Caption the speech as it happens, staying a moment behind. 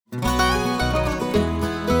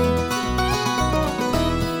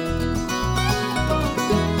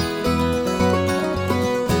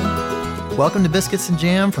Welcome to Biscuits and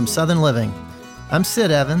Jam from Southern Living. I'm Sid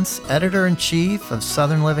Evans, editor-in-chief of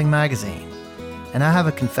Southern Living magazine, and I have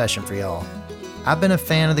a confession for y'all. I've been a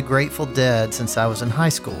fan of the Grateful Dead since I was in high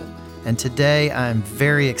school, and today I'm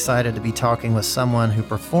very excited to be talking with someone who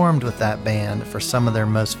performed with that band for some of their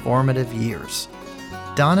most formative years.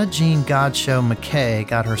 Donna Jean Godchaux-Mackay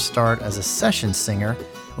got her start as a session singer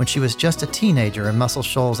when she was just a teenager in Muscle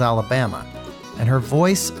Shoals, Alabama, and her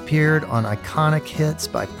voice appeared on iconic hits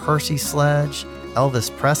by Percy Sledge, Elvis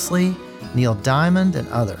Presley, Neil Diamond, and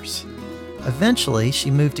others. Eventually, she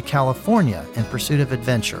moved to California in pursuit of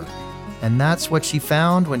adventure, and that's what she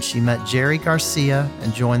found when she met Jerry Garcia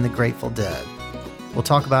and joined the Grateful Dead. We'll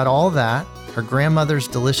talk about all that, her grandmother's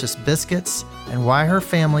delicious biscuits, and why her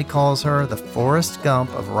family calls her the Forrest Gump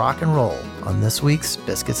of rock and roll on this week's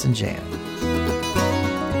Biscuits and Jam.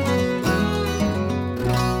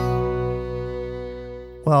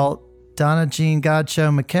 Well, Donna Jean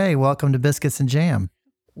Godchaux-Mackay, welcome to Biscuits and Jam.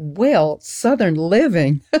 Well, Southern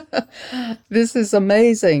Living. This is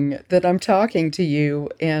amazing that I'm talking to you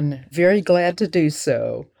and very glad to do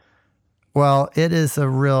so. Well, it is a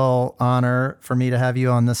real honor for me to have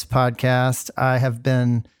you on this podcast. I have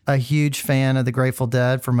been a huge fan of the Grateful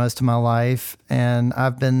Dead for most of my life, and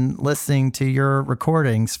I've been listening to your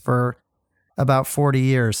recordings for about 40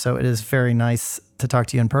 years, so it is very nice to talk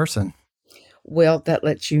to you in person. Well, that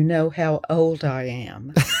lets you know how old I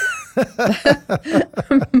am.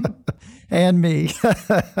 And me.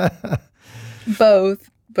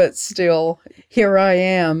 Both, but still, here I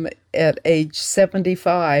am at age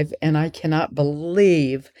 75, and I cannot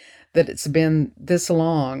believe that it's been this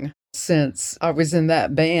long since I was in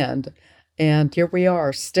that band. And here we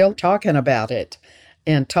are, still talking about it.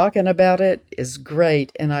 And talking about it is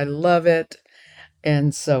great, and I love it.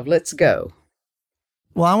 And so let's go.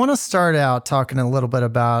 Well, I want to start out talking a little bit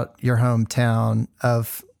about your hometown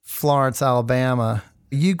of Florence, Alabama.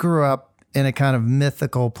 You grew up in a kind of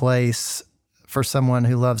mythical place for someone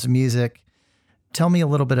who loves music. Tell me a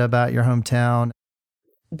little bit about your hometown.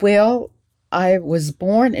 Well, I was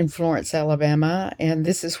born in Florence, Alabama, and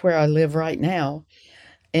this is where I live right now.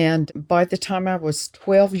 And by the time I was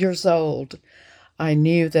 12 years old, I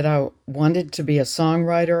knew that I wanted to be a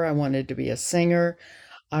songwriter. I wanted to be a singer.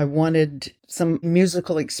 I wanted some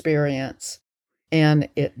musical experience. And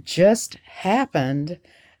it just happened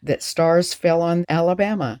that stars fell on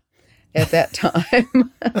Alabama at that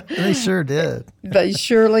time. They sure did. They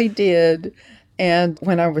surely did. And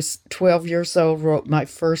when I was 12 years old, wrote my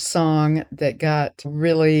first song that got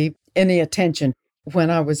really any attention when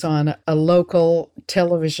I was on a local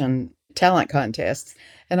television talent contest.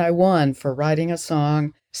 And I won for writing a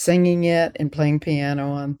song, singing it, and playing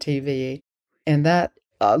piano on TV. And that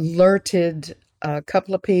alerted a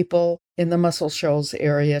couple of people in the Muscle Shoals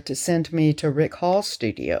area to send me to Rick Hall's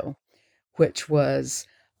studio, which was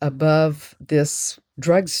above this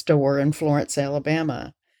drugstore in Florence,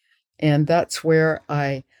 Alabama. And that's where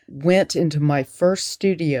I went into my first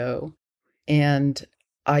studio, and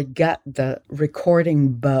I got the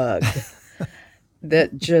recording bug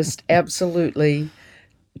that just absolutely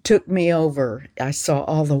took me over. I saw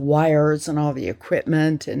all the wires and all the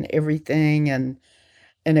equipment and everything, and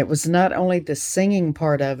it was not only the singing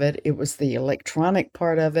part of it, it was the electronic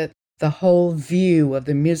part of it. The whole view of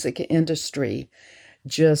the music industry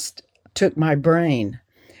just took my brain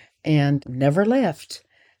and never left.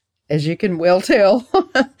 As you can well tell,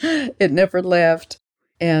 it never left.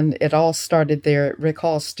 And it all started there at Rick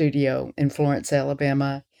Hall's studio in Florence,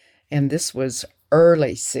 Alabama. And this was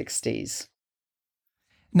early 60s.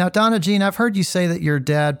 Now, Donna Jean, I've heard you say that your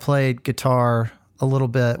dad played guitar a little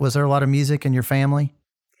bit. Was there a lot of music in your family?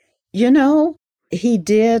 You know, he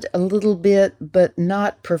did a little bit, but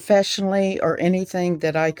not professionally or anything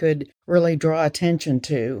that I could really draw attention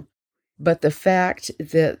to. But the fact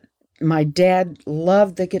that my dad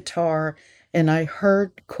loved the guitar, and I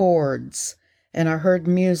heard chords and I heard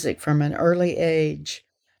music from an early age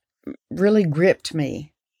really gripped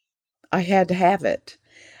me. I had to have it.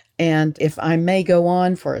 And if I may go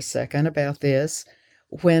on for a second about this,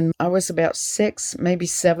 when I was about 6, maybe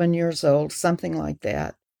 7 years old, something like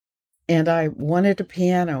that, and I wanted a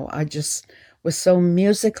piano. I just was so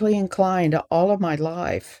musically inclined all of my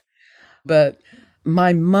life. But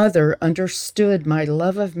my mother understood my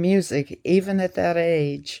love of music even at that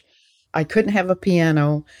age. I couldn't have a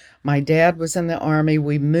piano. My dad was in the Army.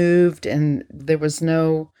 We moved, and there was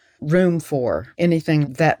no room for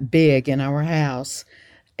anything that big in our house.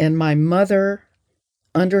 And my mother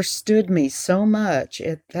understood me so much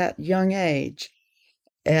at that young age,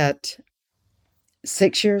 at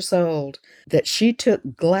 6 years old, that she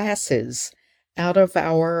took glasses out of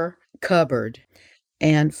our cupboard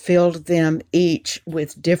and filled them each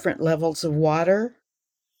with different levels of water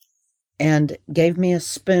and gave me a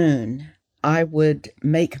spoon. I would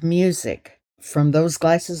make music from those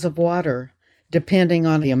glasses of water. Depending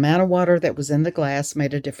on the amount of water that was in the glass,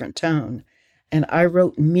 made a different tone. And I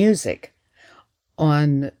wrote music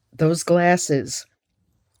on those glasses.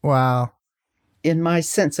 Wow. In my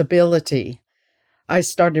sensibility, I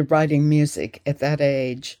started writing music at that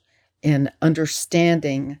age and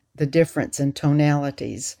understanding the difference in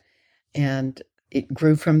tonalities. And it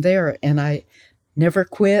grew from there. And I never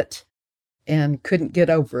quit and couldn't get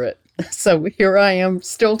over it. So here I am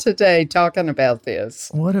still today talking about this.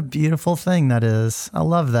 What a beautiful thing that is. I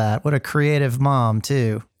love that. What a creative mom,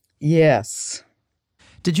 too. Yes.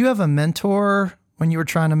 Did you have a mentor when you were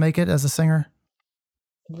trying to make it as a singer?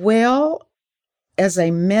 Well, as a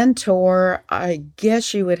mentor, I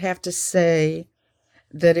guess you would have to say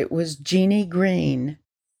that it was Jeannie Green.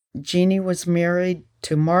 Jeannie was married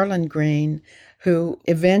to Marlon Green, who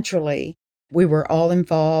eventually we were all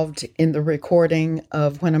involved in the recording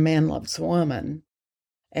of When a Man Loves a Woman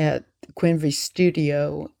at Quinvy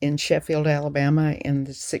Studio in Sheffield, Alabama in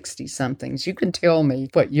the 60-somethings. You can tell me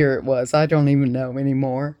what year it was. I don't even know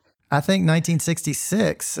anymore. I think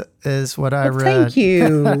 1966 is what I read. Thank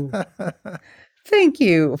you. Thank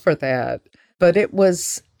you for that. But it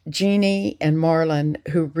was Jeannie and Marlon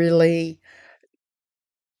who really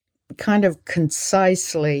kind of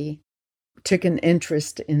concisely took an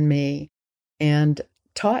interest in me and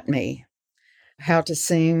taught me how to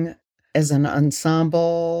sing as an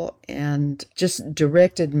ensemble and just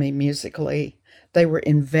directed me musically. They were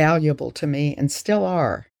invaluable to me and still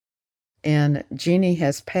are. And Jeannie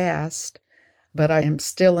has passed, but I am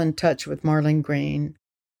still in touch with Marlon Green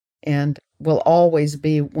and will always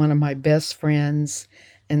be one of my best friends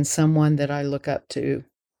and someone that I look up to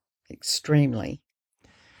extremely.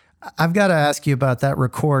 I've got to ask you about that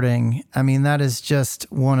recording. I mean, that is just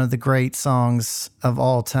one of the great songs of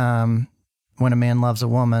all time, When a Man Loves a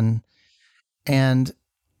Woman. And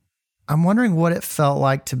I'm wondering what it felt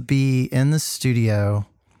like to be in the studio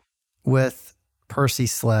with Percy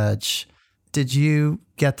Sledge. Did you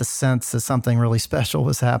get the sense that something really special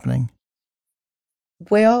was happening?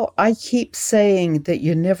 Well, I keep saying that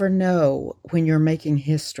you never know when you're making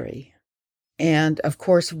history. And of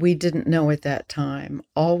course, we didn't know at that time.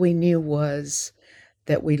 All we knew was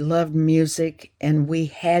that we loved music and we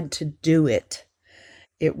had to do it.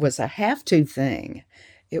 It was a have to thing.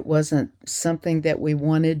 It wasn't something that we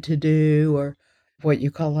wanted to do or what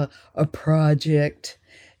you call a project.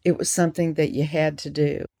 It was something that you had to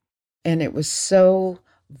do. And it was so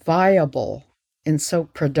viable and so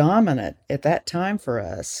predominant at that time for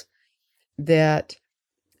us that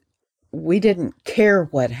we didn't care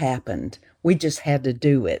what happened. We just had to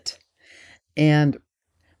do it. And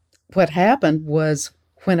what happened was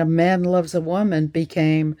When a Man Loves a Woman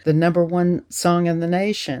became the number one song in the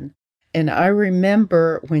nation. And I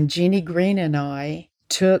remember when Jeannie Green and I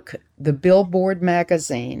took the Billboard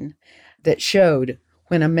magazine that showed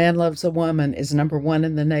When a Man Loves a Woman is number one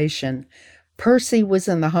in the nation. Percy was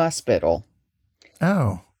in the hospital.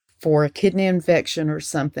 Oh. For a kidney infection or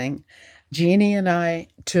something. Jeannie and I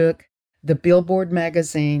took the Billboard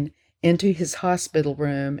magazine into his hospital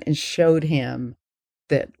room and showed him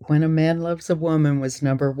that When a Man Loves a Woman was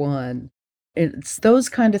number one. It's those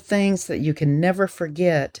kind of things that you can never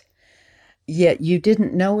forget, yet you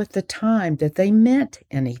didn't know at the time that they meant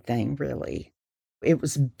anything, really. It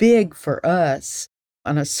was big for us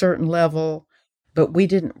on a certain level, but we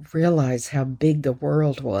didn't realize how big the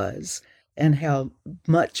world was and how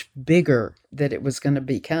much bigger that it was going to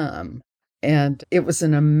become. And it was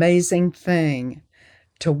an amazing thing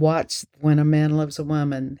to watch When a Man Loves a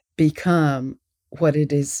Woman become what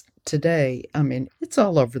it is today. I mean, it's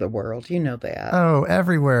all over the world. You know that. Oh,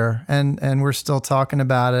 everywhere. And we're still talking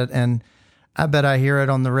about it. And I bet I hear it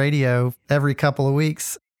on the radio every couple of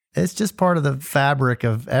weeks. It's just part of the fabric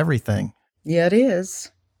of everything. Yeah, it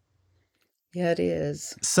is. Yeah, it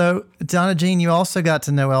is. So, Donna Jean, you also got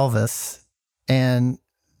to know Elvis, and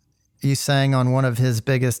you sang on one of his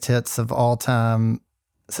biggest hits of all time,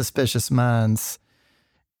 Suspicious Minds,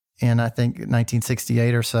 in I think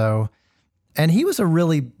 1968 or so. And he was a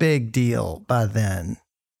really big deal by then.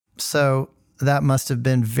 So that must have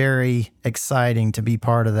been very exciting to be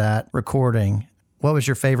part of that recording. What was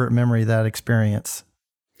your favorite memory of that experience?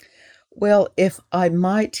 Well, if I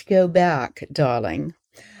might go back, darling,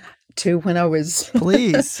 to when I was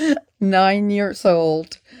Please. 9 years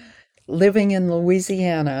old, living in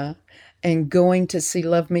Louisiana and going to see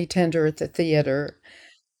Love Me Tender at the theater.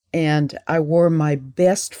 And I wore my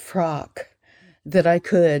best frock that I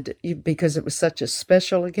could because it was such a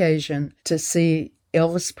special occasion to see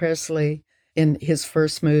Elvis Presley in his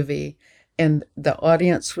first movie, and the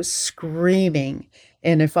audience was screaming.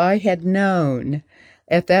 And if I had known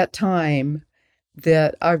at that time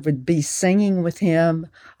that I would be singing with him,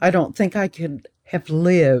 I don't think I could have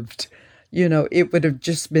lived. It would have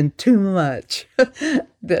just been too much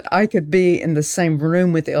that I could be in the same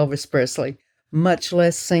room with Elvis Presley, much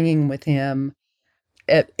less singing with him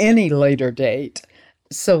at any later date.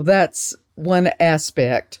 So that's one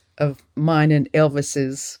aspect of mine and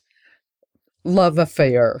Elvis's love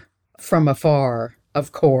affair from afar,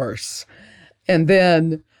 of course. And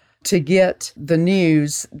then to get the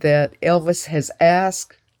news that Elvis has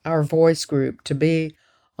asked our voice group to be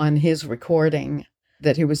on his recording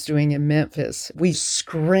that he was doing in Memphis, we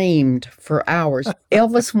screamed for hours.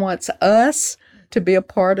 Elvis wants us to be a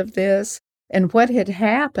part of this. And what had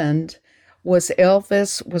happened was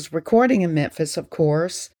Elvis was recording in Memphis, of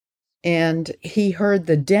course, and he heard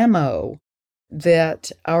the demo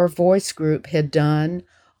that our voice group had done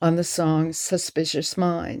on the song Suspicious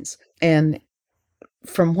Minds. And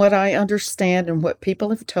from what I understand and what people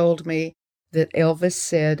have told me, that Elvis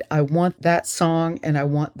said, I want that song and I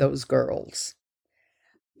want those girls.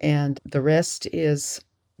 And the rest is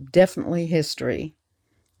definitely history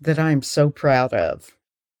that I'm so proud of.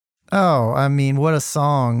 Oh, I mean, what a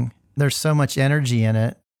song. There's so much energy in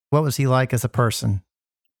it. What was he like as a person?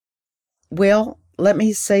 Well, let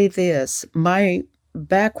me say this. My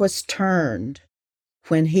back was turned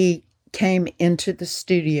when he came into the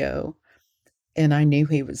studio and I knew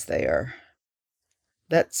he was there.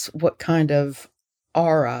 That's what kind of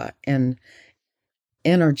aura and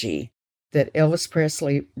energy that Elvis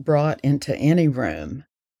Presley brought into any room.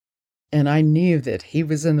 And I knew that he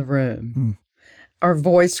was in the room. Our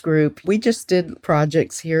voice group, we just did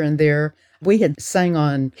projects here and there. We had sang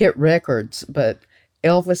on hit records, but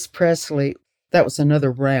Elvis Presley, that was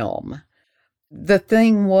another realm. The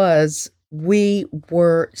thing was, we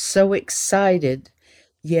were so excited,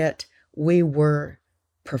 yet we were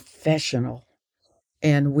professional.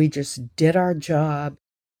 And we just did our job,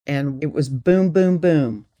 and it was boom, boom,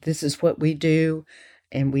 boom. This is what we do,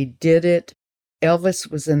 and we did it. Elvis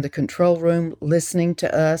was in the control room listening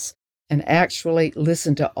to us and actually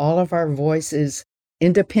listened to all of our voices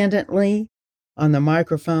independently on the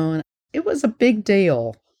microphone. It was a big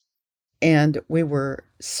deal, and we were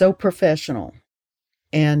so professional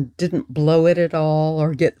and didn't blow it at all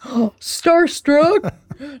or get starstruck.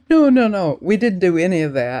 No. We didn't do any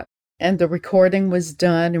of that. And the recording was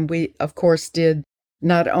done, and we, of course, did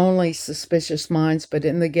not only Suspicious Minds, but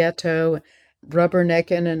In the Ghetto,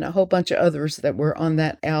 Rubberneckin', and a whole bunch of others that were on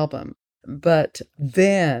that album. But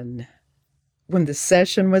then, when the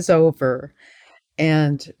session was over,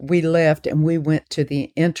 and we left, and we went to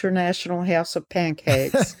the International House of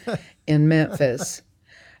Pancakes in Memphis,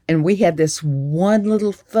 and we had this one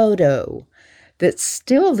little photo that's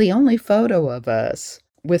still the only photo of us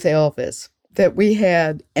with Elvis that we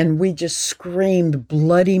had, and we just screamed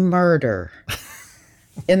bloody murder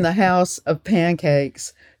in the House of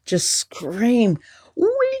Pancakes. Just screamed,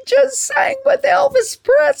 we just sang with Elvis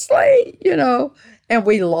Presley, and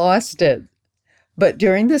we lost it. But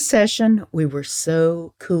during the session, we were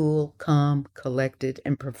so cool, calm, collected,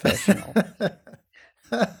 and professional.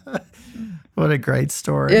 What a great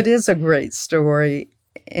story. It is a great story,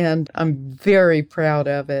 and I'm very proud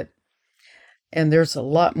of it. And there's a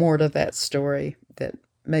lot more to that story that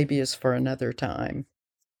maybe is for another time.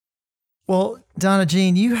 Well, Donna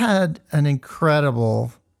Jean, you had an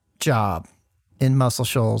incredible job in Muscle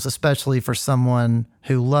Shoals, especially for someone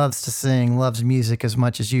who loves to sing, loves music as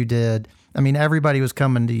much as you did. I mean, everybody was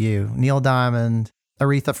coming to you. Neil Diamond,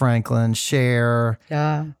 Aretha Franklin, Cher.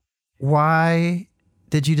 Yeah. Why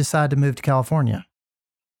did you decide to move to California?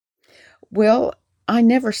 Well, I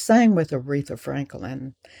never sang with Aretha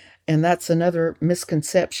Franklin. And that's another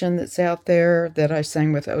misconception that's out there, that I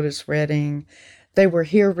sang with Otis Redding. They were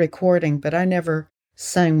here recording, but I never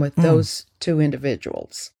sang with those two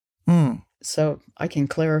individuals. So I can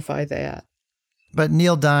clarify that. But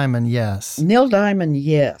Neil Diamond, yes. Neil Diamond,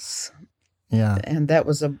 yes. Yeah. And that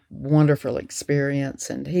was a wonderful experience,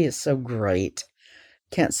 and he is so great.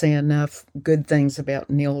 Can't say enough good things about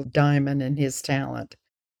Neil Diamond and his talent.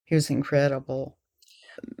 He was incredible.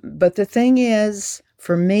 But the thing is,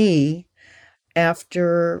 for me,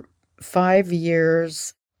 after 5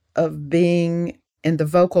 years of being in the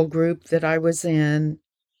vocal group that I was in,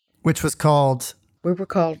 which was called? We were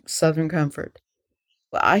called Southern Comfort.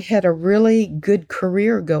 I had a really good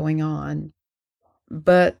career going on,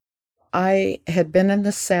 but I had been in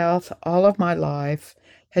the South all of my life,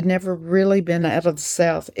 had never really been out of the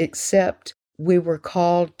South, except we were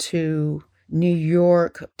called to New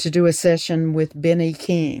York to do a session with Benny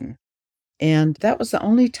King. And that was the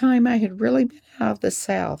only time I had really been out of the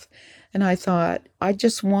South. And I thought, I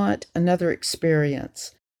just want another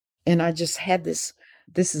experience. And I just had this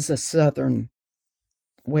is a Southern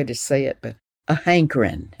way to say it, but a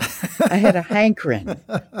hankering. I had a hankering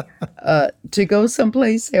to go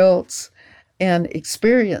someplace else and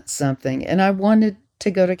experience something. And I wanted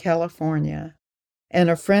to go to California. And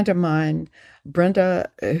a friend of mine, Brenda,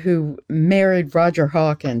 who married Roger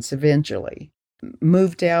Hawkins eventually,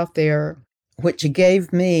 moved out there, which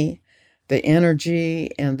gave me the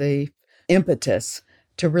energy and the impetus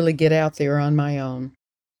to really get out there on my own.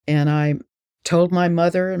 And I told my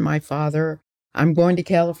mother and my father, I'm going to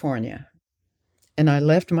California. And I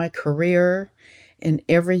left my career and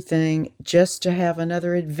everything just to have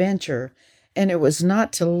another adventure. And it was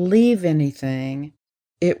not to leave anything,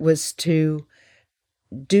 it was to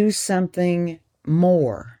do something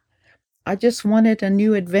more. I just wanted a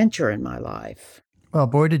new adventure in my life. Well,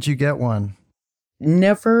 boy, did you get one.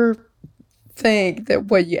 Never think that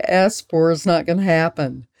what you ask for is not going to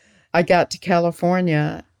happen. I got to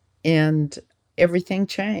California and everything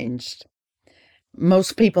changed.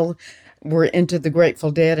 Most people were into the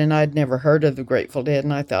Grateful Dead, and I'd never heard of the Grateful Dead.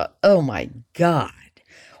 And I thought, oh my God,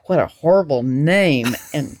 what a horrible name.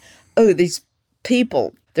 And oh, these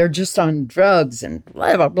people, they're just on drugs and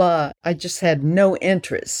blah, blah, blah. I just had no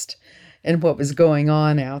interest in what was going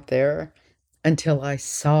on out there until I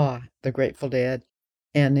saw the Grateful Dead,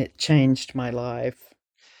 and it changed my life.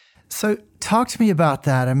 So talk to me about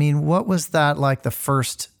that. I mean, what was that like the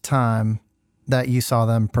first time that you saw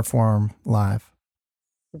them perform live?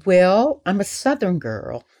 Well, I'm a Southern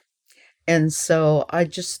girl, and so I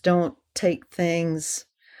just don't take things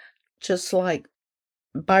just like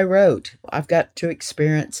by rote. I've got to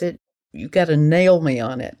experience it. You got to nail me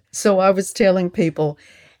on it. So I was telling people,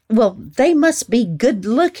 well, they must be good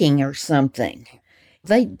looking or something.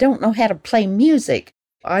 They don't know how to play music.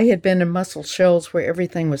 I had been in Muscle Shoals where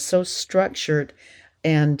everything was so structured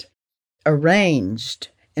and arranged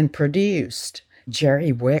and produced.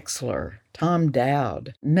 Jerry Wexler, Tom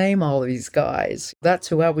Dowd, name all these guys. That's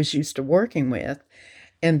who I was used to working with.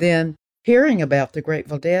 And then hearing about the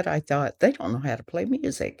Grateful Dead, I thought, they don't know how to play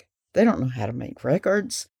music. They don't know how to make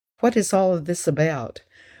records. What is all of this about?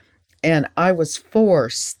 And I was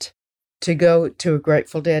forced to go to a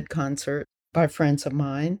Grateful Dead concert by friends of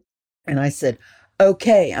mine. And I said,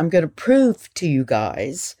 okay, I'm going to prove to you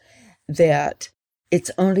guys that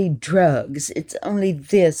it's only drugs, it's only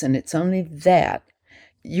this, and it's only that.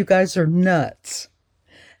 You guys are nuts.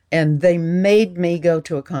 And they made me go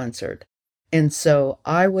to a concert. And so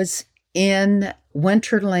I was in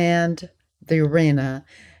Winterland, the arena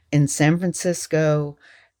in San Francisco,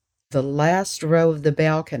 the last row of the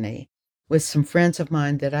balcony, with some friends of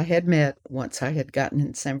mine that I had met once I had gotten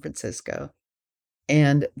in San Francisco.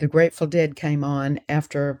 And the Grateful Dead came on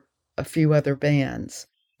after a few other bands,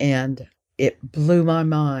 and it blew my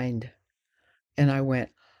mind. And I went,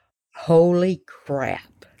 holy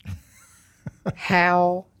crap.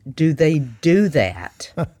 How do they do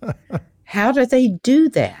that? How do they do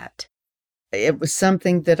that? It was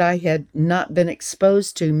something that I had not been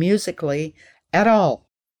exposed to musically at all,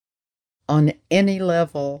 on any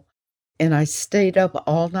level. And I stayed up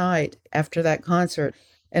all night after that concert,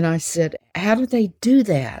 and I said, how do they do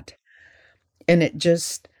that? And it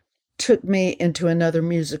just took me into another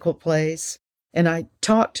musical place. And I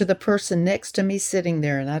talked to the person next to me sitting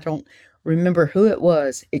there, and I don't remember who it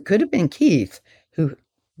was. It could have been Keith, who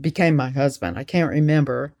became my husband. I can't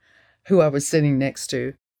remember who I was sitting next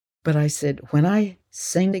to. But I said, when I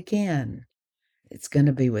sing again, it's going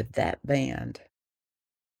to be with that band.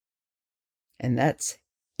 And that's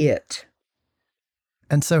it.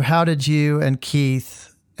 And so how did you and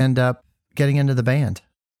Keith end up getting into the band?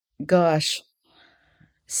 Gosh,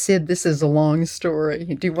 Sid, this is a long story.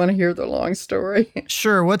 Do you want to hear the long story?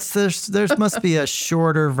 Sure. What's this? There must be a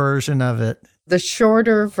shorter version of it. The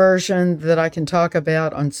shorter version that I can talk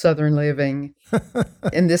about on Southern Living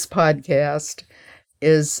in this podcast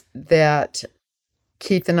is that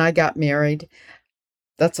Keith and I got married.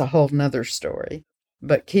 That's a whole nother story.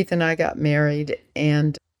 But Keith and I got married,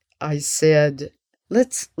 and I said,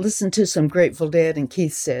 let's listen to some Grateful Dead. And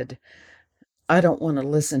Keith said, I don't want to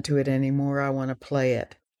listen to it anymore. I want to play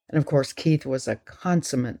it. And of course, Keith was a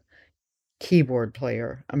consummate keyboard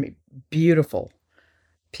player. I mean, beautiful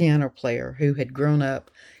piano player who had grown up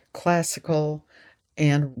classical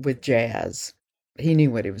and with jazz. He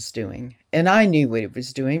knew what he was doing. And I knew what he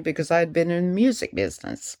was doing because I had been in the music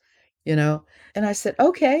business, you know. And I said,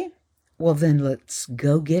 okay, well, then let's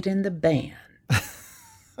go get in the band.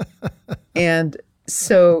 And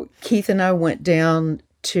So Keith and I went down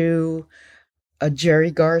to a Jerry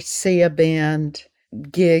Garcia band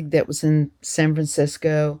gig that was in San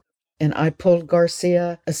Francisco. And I pulled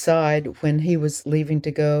Garcia aside when he was leaving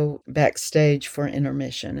to go backstage for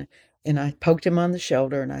intermission. And I poked him on the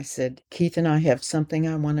shoulder and I said, Keith and I have something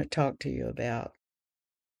I want to talk to you about.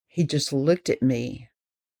 He just looked at me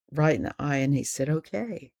right in the eye and he said,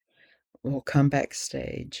 okay, we'll come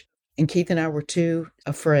backstage. And Keith and I were too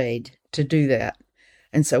afraid to do that.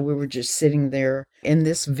 And so we were just sitting there in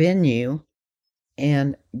this venue,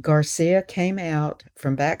 and Garcia came out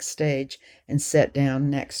from backstage and sat down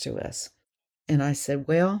next to us. And I said,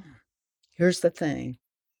 well, here's the thing.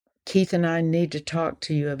 Keith and I need to talk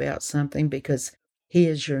to you about something because he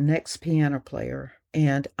is your next piano player.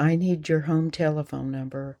 And I need your home telephone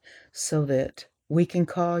number so that we can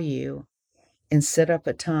call you and set up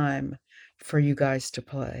a time for you guys to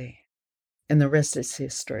play. And the rest is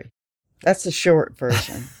history. That's the short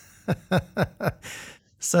version.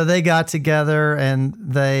 So they got together and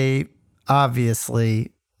they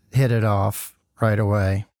obviously hit it off right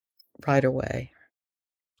away. Right away.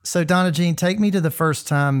 So Donna Jean, take me to the first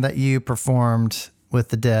time that you performed with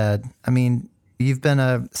the Dead. I mean, you've been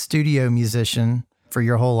a studio musician for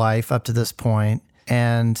your whole life up to this point,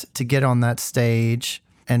 and to get on that stage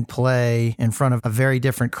and play in front of a very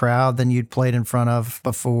different crowd than you'd played in front of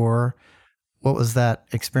before, what was that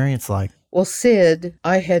experience like? Well, Sid,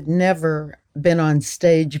 I had never been on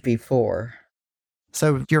stage before.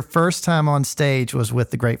 So your first time on stage was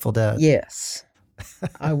with the Grateful Dead? Yes.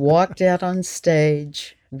 I walked out on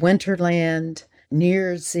stage, Winterland, New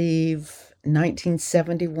Year's Eve,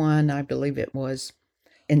 1971, I believe it was,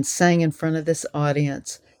 and sang in front of this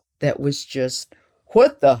audience that was just,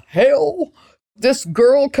 what the hell? This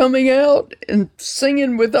girl coming out and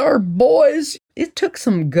singing with our boys? It took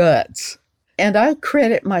some guts. And I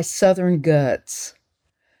credit my Southern guts.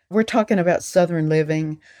 We're talking about Southern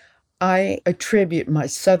living. I attribute my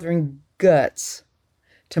Southern guts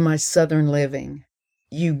to my Southern living.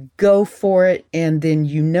 You go for it, and then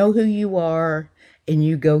you know who you are, and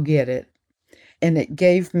you go get it. And it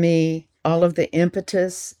gave me all of the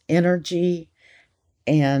impetus, energy,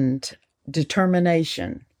 and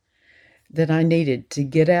determination that I needed to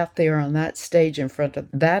get out there on that stage in front of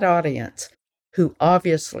that audience who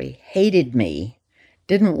obviously hated me,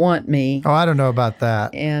 didn't want me. Oh, I don't know about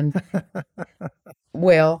that. And,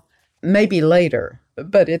 well, maybe later,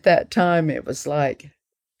 but at that time it was like,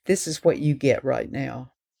 this is what you get right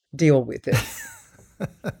now. Deal with it.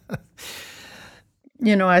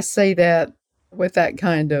 You know, I say that with that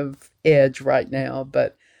kind of edge right now,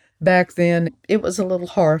 but back then it was a little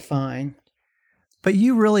horrifying. But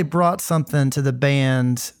you really brought something to the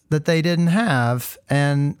band that they didn't have.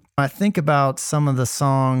 And I think about some of the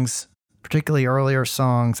songs, particularly earlier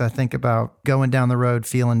songs. I think about Going Down the Road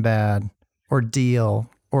Feeling Bad, or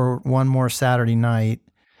Deal, or One More Saturday Night.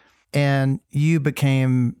 And you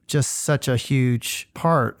became just such a huge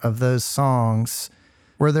part of those songs.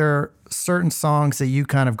 Were there certain songs that you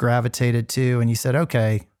kind of gravitated to and you said,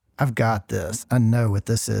 okay, I've got this. I know what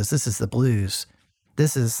this is. This is the blues.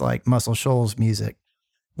 This is like Muscle Shoals music.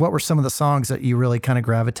 What were some of the songs that you really kind of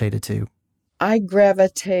gravitated to? I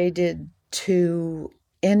gravitated to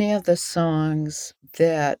any of the songs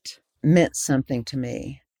that meant something to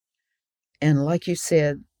me. And like you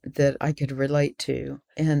said, that I could relate to.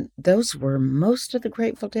 And those were most of the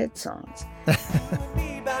Grateful Dead songs.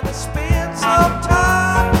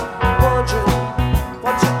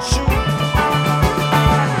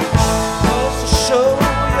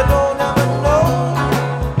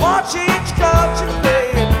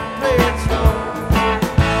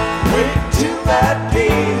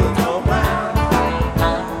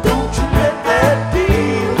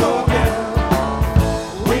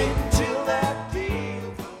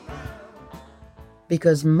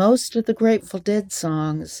 Because most of the Grateful Dead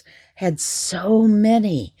songs had so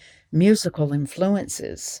many musical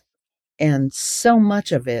influences, and so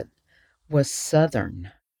much of it was Southern.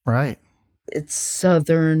 Right. It's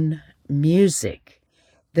Southern music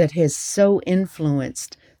that has so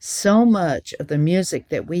influenced so much of the music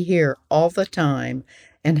that we hear all the time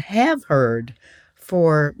and have heard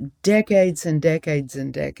for decades and decades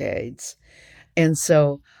and decades. And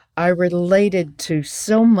so I related to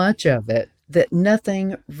so much of it that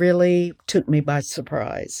nothing really took me by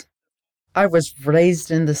surprise. I was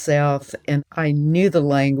raised in the South, and I knew the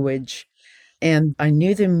language, and I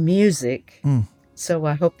knew the music. So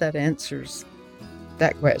I hope that answers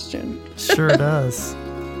that question. Sure does.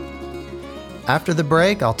 After the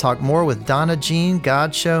break, I'll talk more with Donna Jean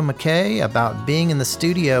Godchaux-Mackay about being in the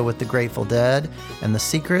studio with the Grateful Dead and the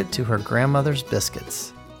secret to her grandmother's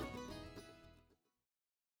biscuits.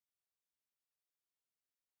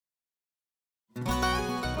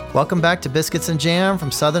 Welcome back to Biscuits and Jam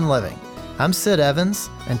from Southern Living. I'm Sid Evans,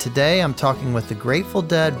 and today I'm talking with the Grateful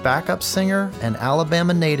Dead backup singer and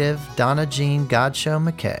Alabama native Donna Jean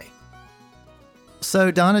Godchaux-Mackay.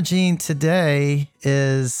 So, Donna Jean, today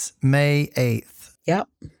is May 8th. Yep.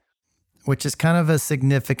 Which is kind of a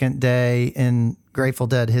significant day in Grateful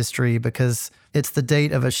Dead history because it's the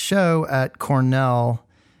date of a show at Cornell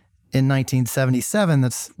in 1977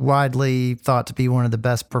 that's widely thought to be one of the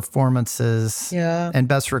best performances and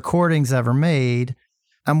best recordings ever made.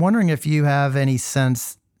 I'm wondering if you have any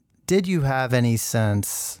sense, did you have any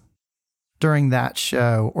sense during that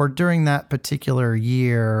show or during that particular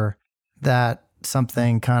year that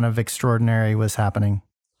something kind of extraordinary was happening?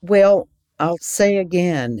 Well, I'll say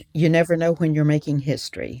again, you never know when you're making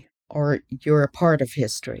history or you're a part of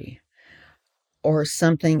history or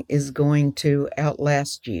something is going to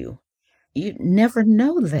outlast you. You never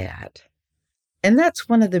know that. And that's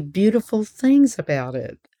one of the beautiful things about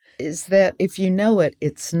it, is that if you know it,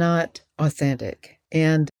 it's not authentic.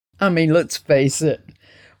 And I mean, let's face it,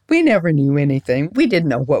 we never knew anything. We didn't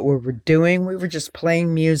know what we were doing. We were just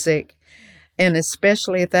playing music. And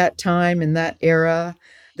especially at that time, in that era,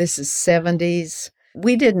 this is 70s,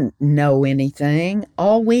 we didn't know anything.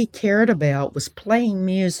 All we cared about was playing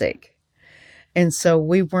music. And so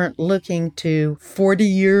we weren't looking to 40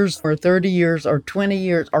 years or 30 years or 20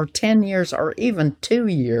 years or 10 years or even 2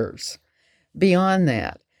 years beyond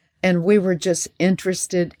that. And we were just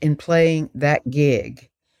interested in playing that gig.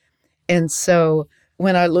 And so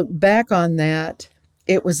when I look back on that,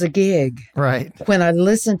 it was a gig. Right. When I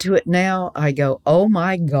listen to it now, I go, oh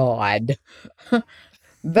my God,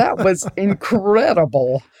 that was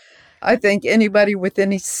incredible. I think anybody with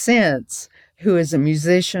any sense who is a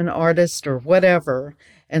musician, artist, or whatever,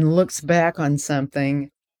 and looks back on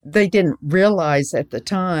something they didn't realize at the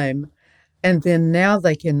time, and then now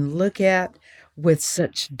they can look at with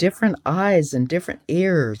such different eyes and different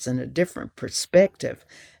ears and a different perspective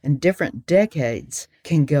and different decades,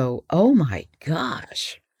 can go, oh my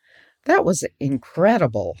gosh, that was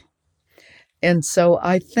incredible. And so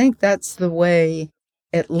I think that's the way,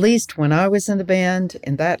 at least when I was in the band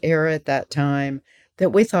in that era at that time,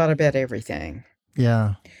 that we thought about everything.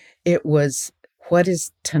 Yeah. It was, what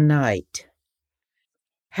is tonight?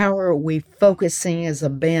 How are we focusing as a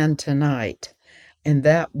band tonight? And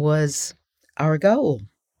that was our goal.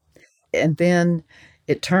 And then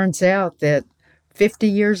it turns out that 50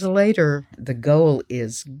 years later, the goal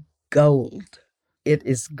is gold. It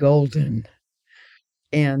is golden.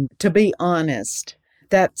 And to be honest,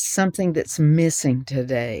 that's something that's missing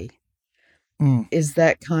today, is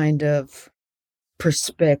that kind of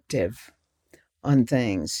perspective on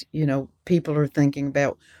things. You know, people are thinking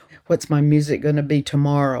about what's my music going to be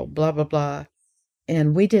tomorrow, blah, blah, blah.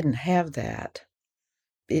 And we didn't have that.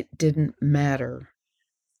 It didn't matter.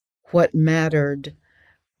 What mattered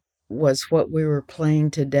was what we were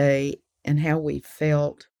playing today and how we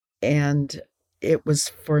felt. And it was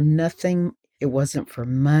for nothing. It wasn't for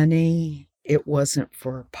money. It wasn't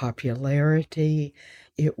for popularity.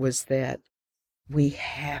 It was that we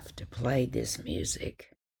have to play this music.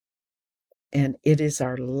 And it is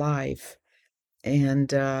our life. And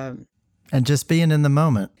just being in the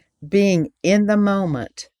moment. Being in the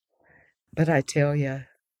moment. But I tell you,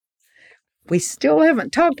 we still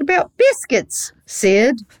haven't talked about biscuits,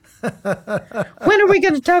 Sid. When are we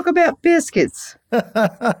going to talk about biscuits?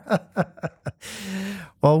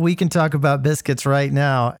 Well, we can talk about biscuits right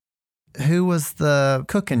now. Who was the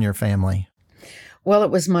cook in your family? Well,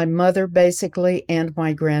 it was my mother, basically, and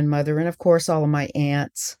my grandmother, and of course, all of my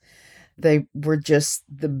aunts. They were just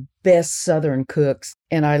the best Southern cooks,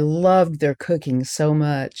 and I loved their cooking so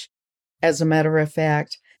much. As a matter of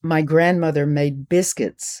fact, my grandmother made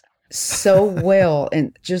biscuits so well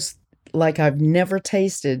and just like I've never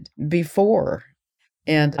tasted before.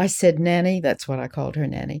 And I said, Nanny, that's what I called her,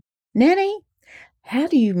 Nanny. Nanny, how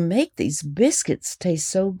do you make these biscuits taste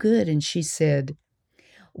so good? And she said,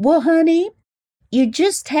 well, honey, you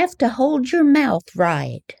just have to hold your mouth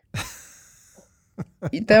right.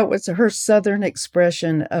 That was her Southern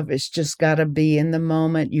expression of it's just got to be in the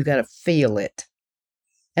moment. You got to feel it.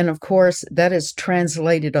 And of course, that is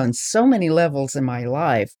translated on so many levels in my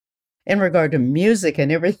life in regard to music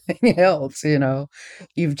and everything else, you know.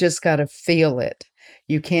 You've just got to feel it.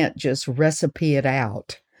 You can't just recipe it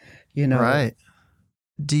out, you know. Right.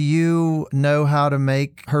 Do you know how to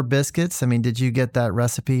make her biscuits? I mean, did you get that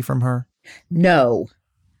recipe from her? No.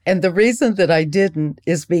 And the reason that I didn't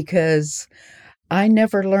is because I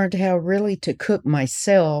never learned how really to cook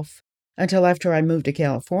myself until after I moved to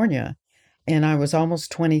California. And I was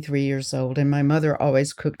almost 23 years old, and my mother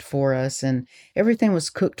always cooked for us, and everything was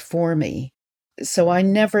cooked for me. So I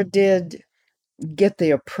never did get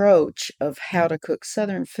the approach of how to cook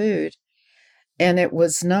Southern food. And it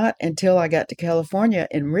was not until I got to California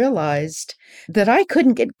and realized that I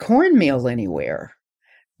couldn't get cornmeal anywhere,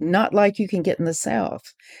 not like you can get in the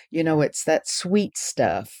South. It's that sweet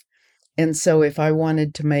stuff. And so if I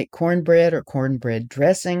wanted to make cornbread or cornbread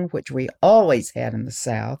dressing, which we always had in the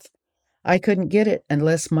South, I couldn't get it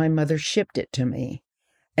unless my mother shipped it to me.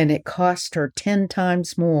 And it cost her 10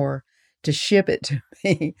 times more to ship it to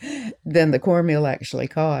me than the cornmeal actually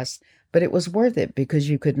cost. But it was worth it because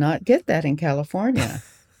you could not get that in California.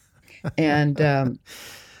 And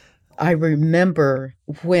I remember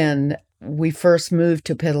when we first moved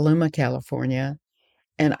to Petaluma, California,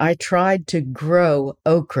 and I tried to grow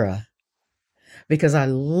okra because I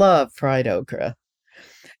love fried okra.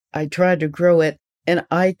 I tried to grow it and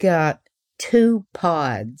I got two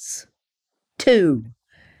two,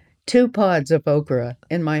 two pods of okra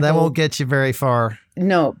in my That whole. won't get you very far.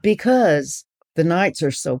 No, because the nights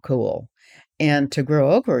are so cool. And to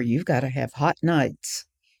grow okra, you've got to have hot nights.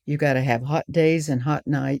 You've got to have hot days and hot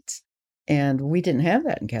nights. And we didn't have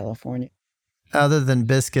that in California. Other than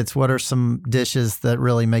biscuits, what are some dishes that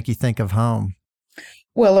really make you think of home?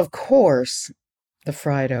 Well, of course, the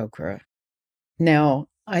fried okra. Now,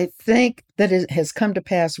 I think that it has come to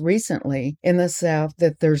pass recently in the South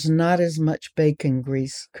that there's not as much bacon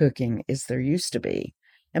grease cooking as there used to be.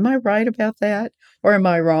 Am I right about that? Or am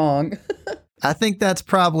I wrong? I think that's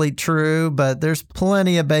probably true, but there's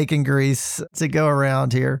plenty of bacon grease to go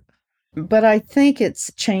around here. But I think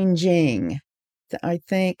it's changing. I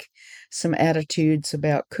think some attitudes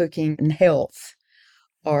about cooking and health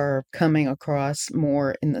are coming across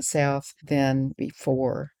more in the South than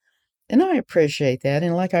before. And I appreciate that.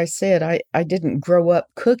 And like I said, I didn't grow up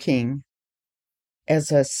cooking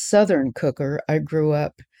as a Southern cooker. I grew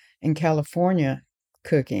up in California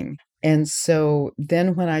cooking. And so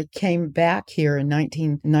then when I came back here in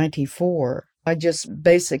 1994, I just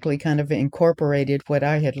basically kind of incorporated what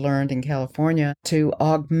I had learned in California to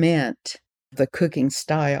augment the cooking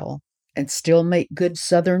style and still make good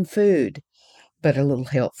Southern food, but a little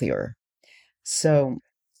healthier. So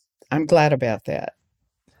I'm glad about that.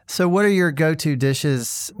 So what are your go-to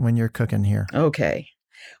dishes when you're cooking here? Okay.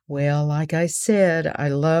 Well, like I said, I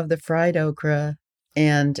love the fried okra.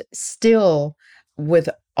 And still, with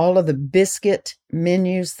all of the biscuit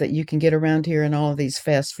menus that you can get around here in all of these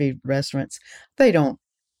fast food restaurants, they don't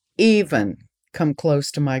even come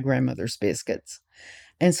close to my grandmother's biscuits.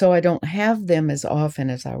 And so I don't have them as often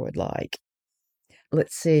as I would like.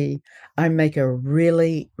 Let's see. I make a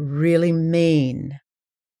really, really mean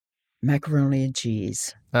macaroni and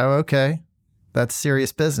cheese. Oh, okay. That's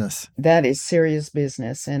serious business. That is serious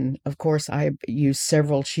business. And of course, I use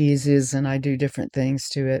several cheeses and I do different things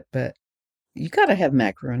to it. But you got to have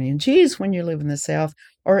macaroni and cheese when you live in the South,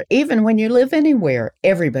 or even when you live anywhere.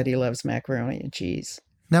 Everybody loves macaroni and cheese.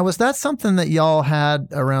 Now, was that something that y'all had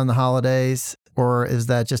around the holidays, or is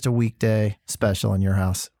that just a weekday special in your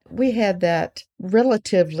house? We had that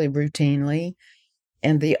relatively routinely.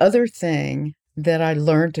 And the other thing that I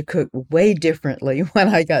learned to cook way differently when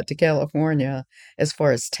I got to California, as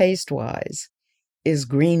far as taste wise, is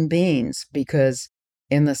green beans, because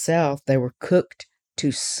in the South, they were cooked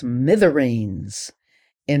to smithereens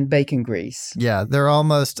in bacon grease. Yeah, they're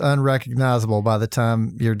almost unrecognizable by the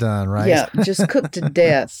time you're done, right? Yeah, just cooked to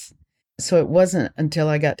death. So it wasn't until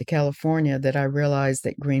I got to California that I realized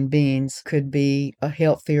that green beans could be a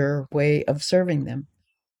healthier way of serving them.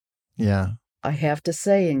 Yeah. I have to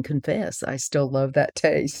say and confess, I still love that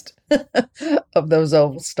taste of those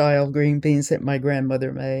old style green beans that my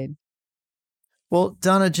grandmother made. Well,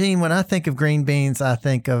 Donna Jean, when I think of green beans, I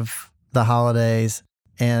think of the holidays.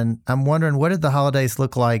 And I'm wondering, what did the holidays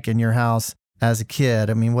look like in your house as a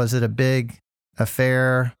kid? I mean, was it a big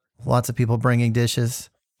affair? Lots of people bringing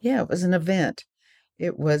dishes? Yeah, it was an event.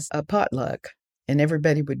 It was a potluck, and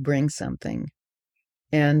everybody would bring something.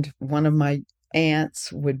 And one of my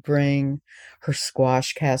aunts would bring her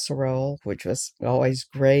squash casserole, which was always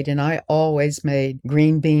great. And I always made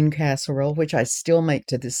green bean casserole, which I still make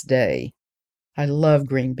to this day. I love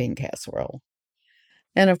green bean casserole.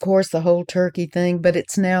 And of course, the whole turkey thing. But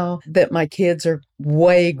it's now that my kids are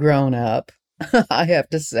way grown up. I have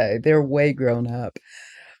to say, they're way grown up.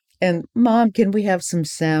 And Mom, can we have some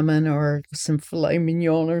salmon or some filet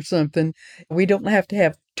mignon or something? We don't have to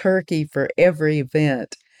have turkey for every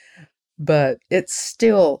event, but it's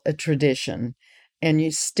still a tradition. And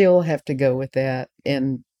you still have to go with that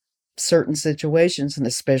in certain situations, and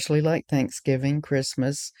especially like Thanksgiving,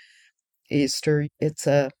 Christmas, Easter. It's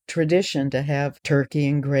a tradition to have turkey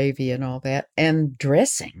and gravy and all that, and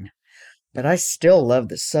dressing. But I still love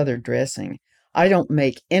the Southern dressing. I don't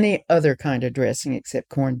make any other kind of dressing except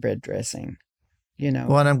cornbread dressing, you know.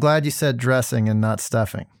 Well, and I'm glad you said dressing and not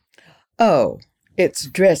stuffing. Oh, it's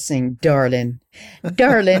dressing, darling.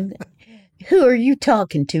 Darling, who are you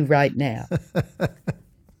talking to right now?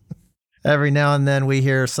 Every now and then we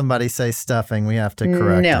hear somebody say stuffing. We have to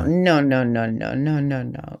correct No, them. no, no, no, no, no, no,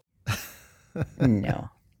 no. No,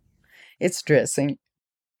 it's dressing.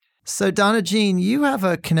 So, Donna Jean, you have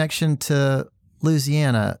a connection to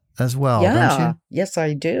Louisiana as well, don't Yeah, you? yes,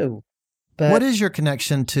 I do. But, What is your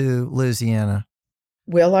connection to Louisiana?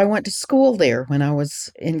 well, I went to school there when I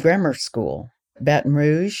was in grammar school, Baton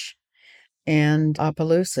Rouge and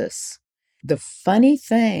Opelousas. The funny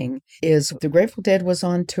thing is, the Grateful Dead was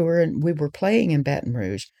on tour and we were playing in Baton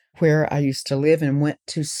Rouge, where I used to live, and went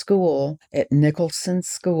to school at Nicholson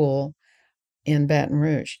School in Baton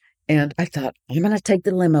Rouge. And I thought, I'm going to take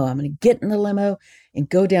the limo. I'm going to get in the limo and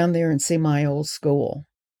go down there and see my old school.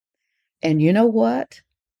 And you know what?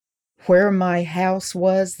 Where my house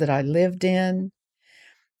was that I lived in,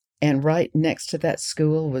 and right next to that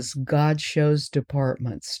school was Godchaux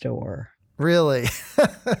department store. Really?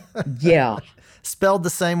 Yeah. Spelled the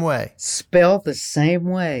same way. Spelled the same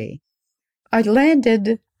way. I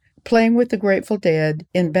landed playing with the Grateful Dead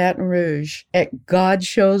in Baton Rouge at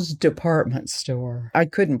Godchaux department store. I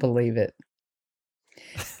couldn't believe it.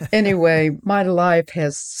 Anyway, my life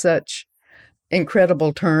has such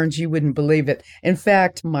incredible turns, you wouldn't believe it. In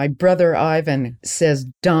fact, my brother Ivan says,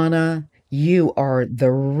 Donna, you are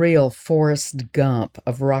the real Forrest Gump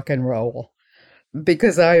of rock and roll.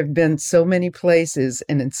 Because I have been so many places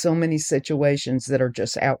and in so many situations that are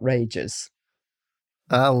just outrageous.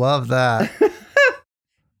 I love that.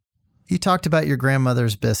 You talked about your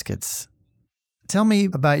grandmother's biscuits. Tell me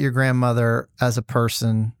about your grandmother as a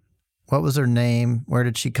person. What was her name? Where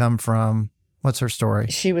did she come from? What's her story?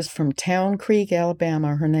 She was from Town Creek,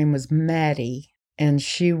 Alabama. Her name was Maddie, and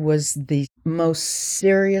she was the most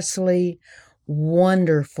seriously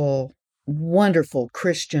wonderful, wonderful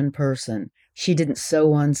Christian person. She didn't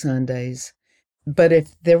sew on Sundays, but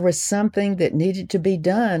if there was something that needed to be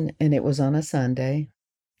done and it was on a Sunday,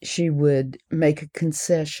 she would make a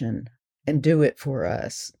concession and do it for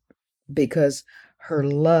us, because her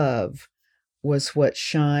love was what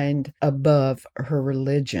shined above her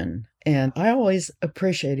religion. And I always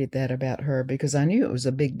appreciated that about her, because I knew it was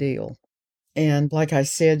a big deal. And like I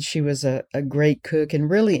said, she was a great cook and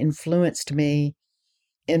really influenced me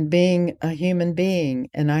in being a human being.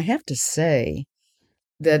 And I have to say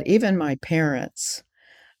that even my parents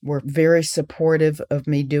were very supportive of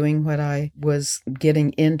me doing what I was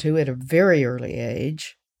getting into at a very early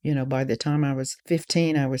age. You know, by the time I was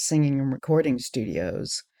 15, I was singing in recording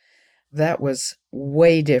studios. That was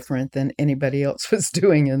way different than anybody else was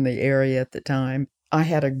doing in the area at the time. I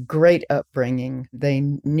had a great upbringing. They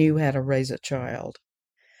knew how to raise a child.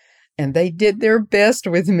 And they did their best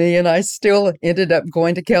with me, and I still ended up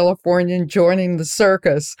going to California and joining the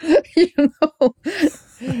circus, you know.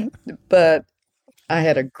 But I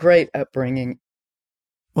had a great upbringing.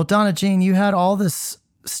 Well, Donna Jean, you had all this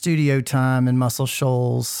studio time in Muscle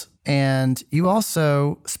Shoals, and you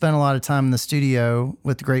also spent a lot of time in the studio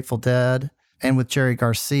with the Grateful Dead and with Jerry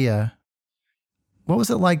Garcia. What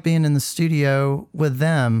was it like being in the studio with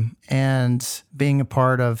them and being a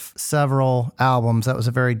part of several albums? That was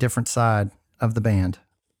a very different side of the band.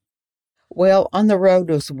 Well, on the road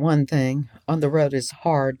was one thing. On the road is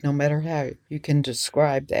hard, no matter how you can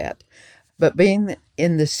describe that. But being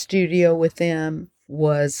in the studio with them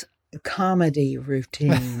was a comedy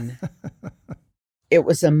routine. It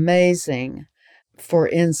was amazing. For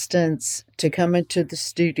instance, to come into the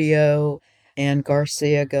studio and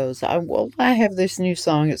Garcia goes, I have this new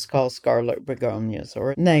song. It's called Scarlet Begonias,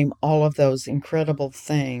 or name all of those incredible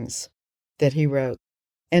things that he wrote.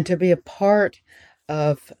 And to be a part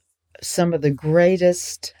of some of the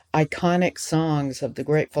greatest iconic songs of the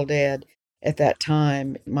Grateful Dead at that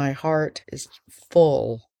time, my heart is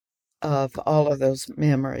full of all of those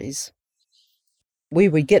memories. We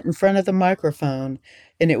would get in front of the microphone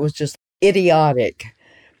and it was just idiotic.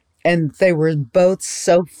 And they were both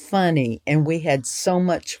so funny and we had so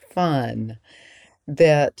much fun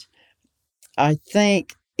that I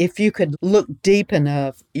think if you could look deep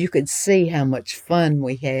enough, you could see how much fun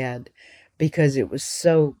we had, because it was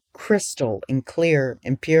so crystal and clear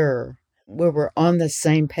and pure. We were on the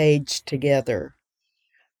same page together.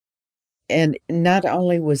 And not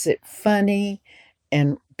only was it funny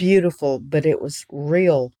and beautiful, but it was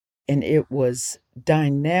real and it was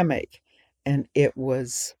dynamic and it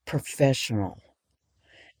was professional.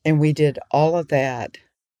 And we did all of that,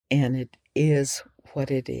 and it is what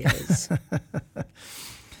it is.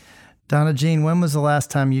 Donna Jean, when was the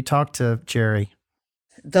last time you talked to Jerry?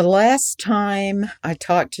 The last time I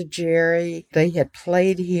talked to Jerry, they had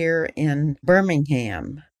played here in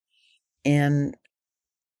Birmingham. And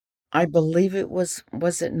I believe was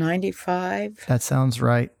it 95? That sounds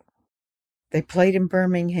right. They played in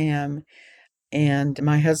Birmingham. And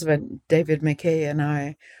my husband, David McKay, and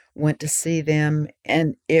I went to see them.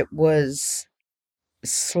 And it was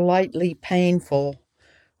slightly painful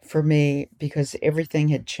for me because everything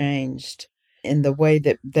had changed. In the way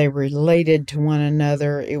that they related to one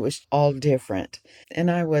another, it was all different. And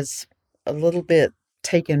I was a little bit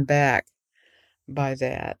taken back by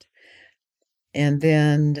that. And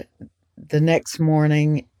then the next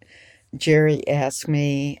morning, Jerry asked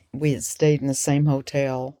me, we had stayed in the same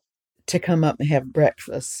hotel, to come up and have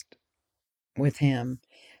breakfast with him.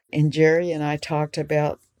 And Jerry and I talked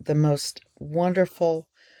about the most wonderful,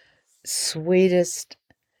 sweetest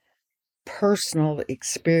personal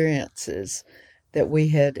experiences that we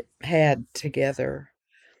had had together,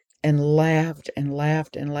 and laughed and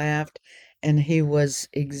laughed and laughed. And he was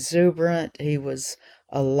exuberant. He was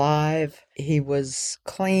alive. He was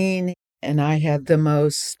clean. And I had the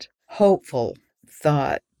most hopeful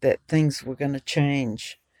thought that things were going to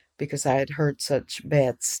change because I had heard such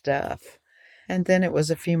bad stuff. And then it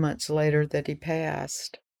was a few months later that he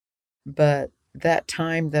passed. But that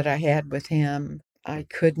time that I had with him, I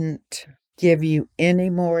couldn't give you any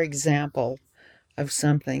more example of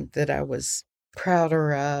something that I was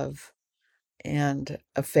prouder of and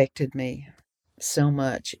affected me so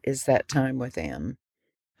much as that time with him.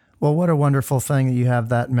 Well, what a wonderful thing that you have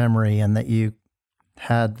that memory and that you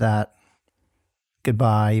had that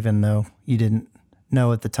goodbye, even though you didn't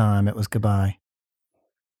know at the time it was goodbye.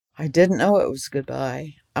 I didn't know it was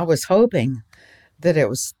goodbye. I was hoping that it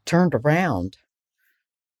was turned around.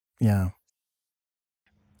 Yeah.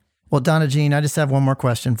 Well, Donna Jean, I just have one more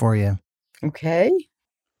question for you. Okay.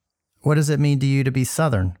 What does it mean to you to be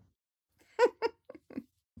Southern?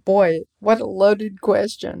 Boy, what a loaded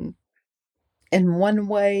question. In one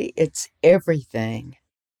way, it's everything.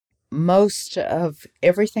 Most of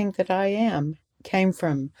everything that I am came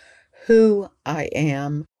from who I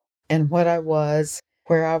am and what I was,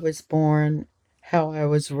 where I was born, how I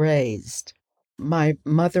was raised. My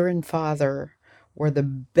mother and father were the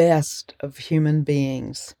best of human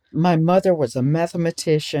beings. My mother was a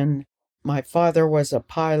mathematician. My father was a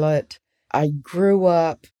pilot. I grew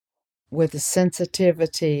up with a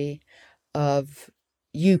sensitivity of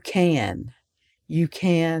you can.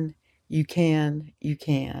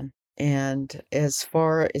 And as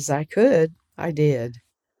far as I could, I did.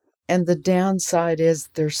 And the downside is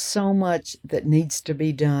there's so much that needs to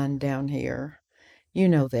be done down here. You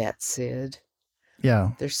know that, Sid. Yeah.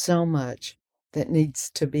 There's so much that needs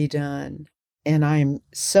to be done. And I'm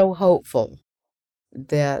so hopeful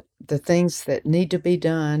that the things that need to be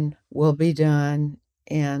done will be done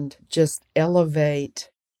and just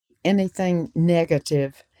elevate anything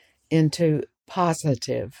negative into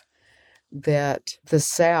positive, that the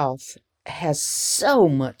South has so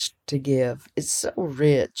much to give. It's so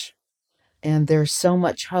rich. And there's so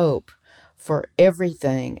much hope for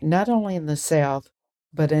everything, not only in the South,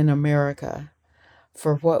 but in America,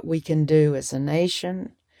 for what we can do as a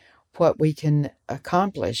nation, what we can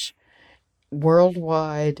accomplish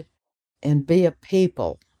worldwide, and be a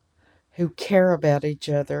people who care about each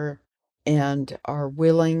other and are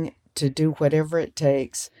willing to do whatever it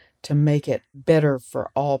takes to make it better for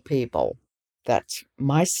all people. That's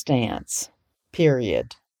my stance,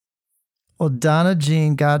 period. Well, Donna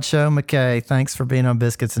Jean Godchaux-Mackay, thanks for being on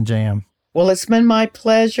Biscuits and Jam. Well, it's been my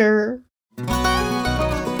pleasure.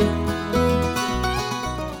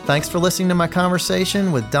 Thanks for listening to my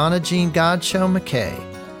conversation with Donna Jean Godchaux-Mackay.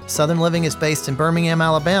 Southern Living is based in Birmingham,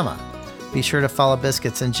 Alabama. Be sure to follow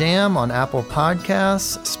Biscuits and Jam on Apple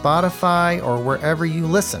Podcasts, Spotify, or wherever you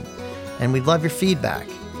listen. And we'd love your feedback.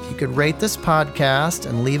 If you could rate this podcast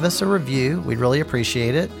and leave us a review, we'd really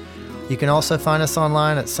appreciate it. You can also find us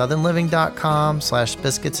online at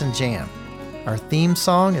southernliving.com/biscuitsandjam. Our theme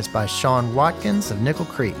song is by Sean Watkins of Nickel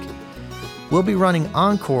Creek. We'll be running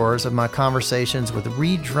encores of my conversations with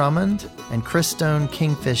Reed Drummond and Chris Stone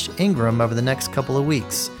Kingfish Ingram over the next couple of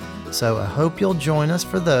weeks. So I hope you'll join us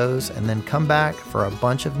for those and then come back for a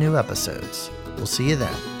bunch of new episodes. We'll see you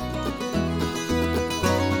then.